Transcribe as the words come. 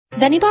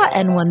Venibot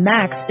N1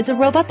 Max is a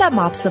robot that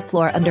mops the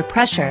floor under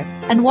pressure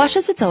and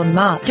washes its own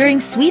mop. During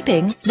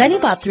sweeping,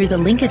 Venibot through the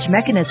linkage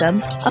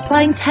mechanism,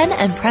 applying 10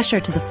 N pressure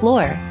to the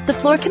floor. The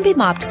floor can be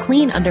mopped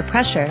clean under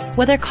pressure,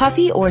 whether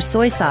coffee or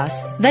soy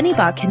sauce.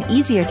 Venibot can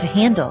easier to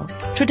handle.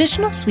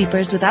 Traditional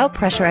sweepers without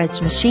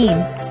pressurized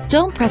machine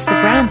don't press the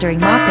ground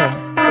during mopping.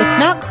 It's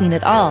not clean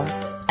at all.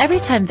 Every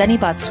time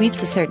Venibot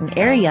sweeps a certain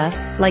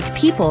area, like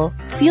people,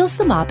 feels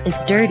the mop is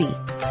dirty.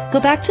 Go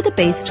back to the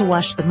base to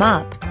wash the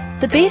mop.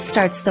 The base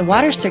starts the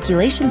water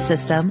circulation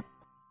system.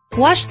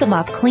 Wash the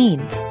mop clean.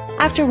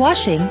 After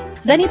washing,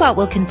 Venibot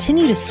will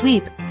continue to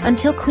sweep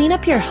until clean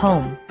up your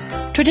home.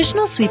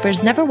 Traditional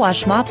sweepers never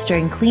wash mops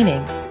during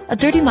cleaning. A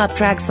dirty mop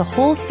drags the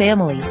whole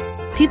family.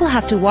 People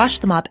have to wash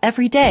the mop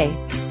every day.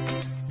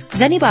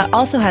 Venibot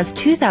also has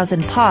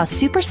 2000 paw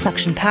super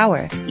suction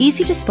power,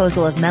 easy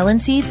disposal of melon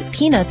seeds,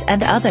 peanuts,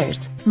 and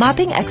others.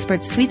 Mopping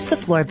expert sweeps the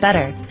floor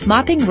better.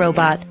 Mopping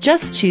robot,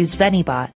 just choose Venibot.